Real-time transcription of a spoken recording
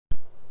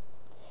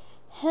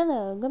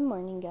Hello, good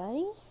morning,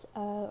 guys,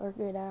 or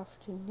good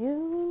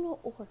afternoon,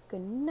 or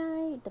good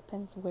night,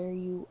 depends where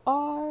you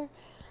are.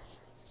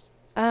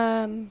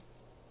 Um,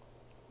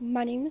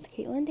 my name is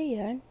Caitlin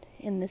Dayan,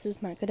 and this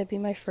is not going to be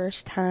my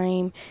first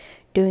time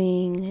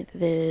doing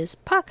this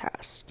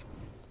podcast.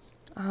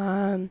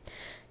 I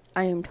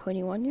am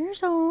 21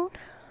 years old.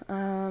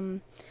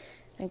 I'm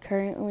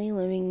currently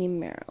living in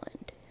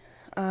Maryland.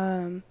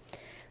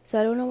 So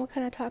I don't know what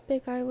kind of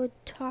topic I would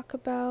talk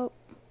about,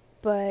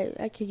 but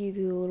I could give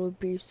you a little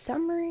brief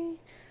summary.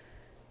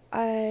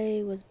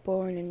 I was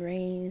born and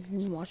raised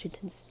in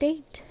Washington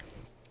State,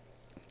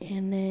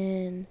 and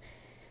then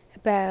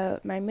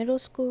about my middle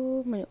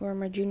school or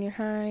my junior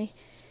high,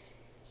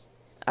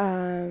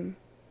 in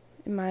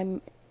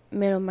my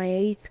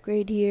 8th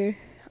grade year,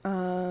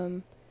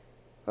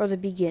 or the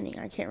beginning,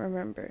 I can't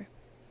remember.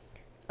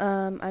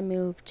 I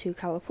moved to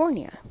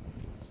California.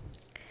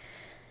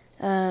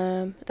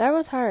 That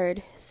was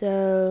hard.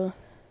 So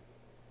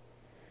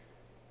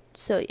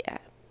yeah.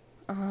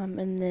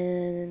 And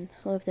then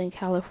lived in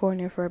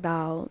California for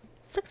about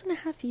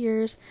 6.5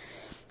 years,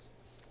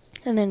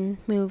 and then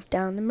moved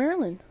down to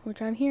Maryland, which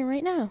I'm here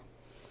right now.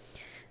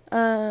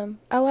 That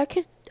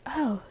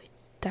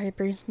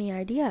brings me an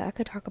idea. I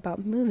could talk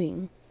about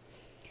moving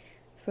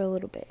for a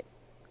little bit.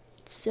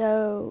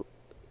 So,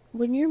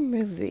 when you're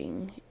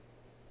moving,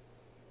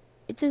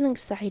 it's an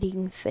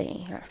exciting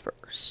thing at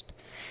first,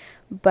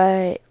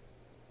 but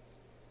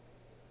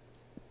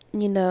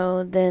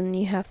then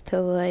you have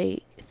to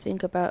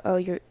think about,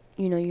 you're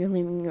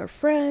leaving your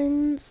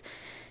friends,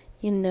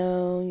 you're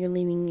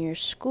leaving your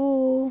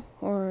school,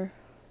 or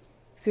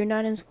if you're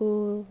not in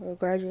school or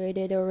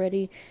graduated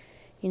already,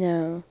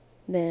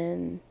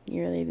 then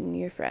you're leaving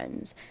your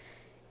friends.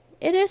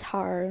 It is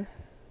hard.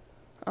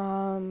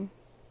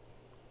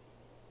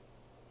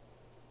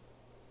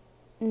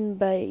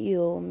 But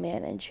you'll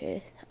manage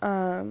it.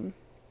 I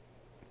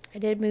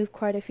did move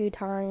quite a few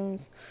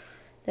times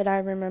that I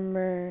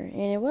remember,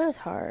 and it was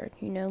hard,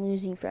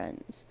 losing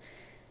friends.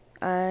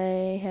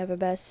 I have a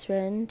best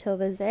friend till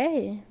this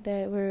day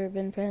that we've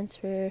been friends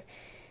for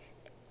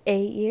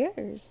 8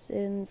 years,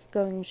 and it's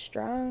going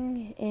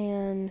strong,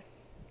 and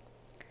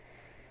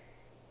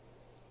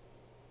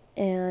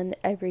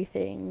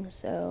everything.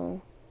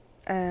 So,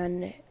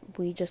 and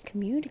we just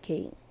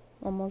communicate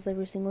almost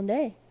every single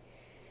day.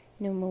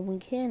 When we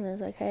can,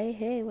 it's like,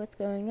 hey, what's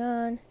going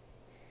on?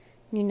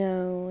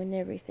 And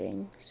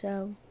everything.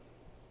 So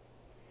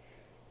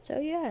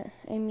yeah,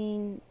 I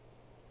mean,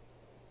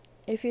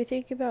 if you're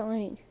thinking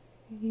about,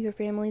 your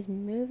family's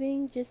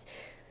moving, just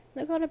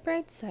look on the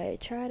bright side.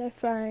 Try to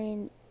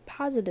find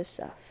positive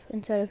stuff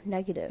instead of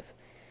negative.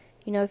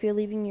 If you're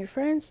leaving your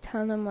friends,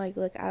 tell them,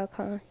 look,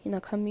 I'll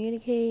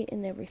communicate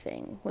and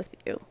everything with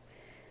you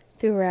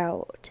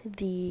throughout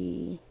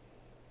the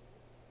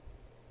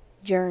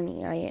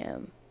journey I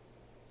am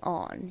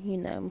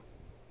on.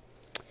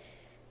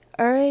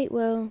 Alright,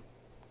 well,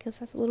 guess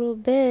that's a little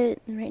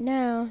bit right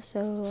now,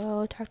 so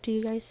I'll talk to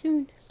you guys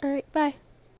soon. Alright, bye.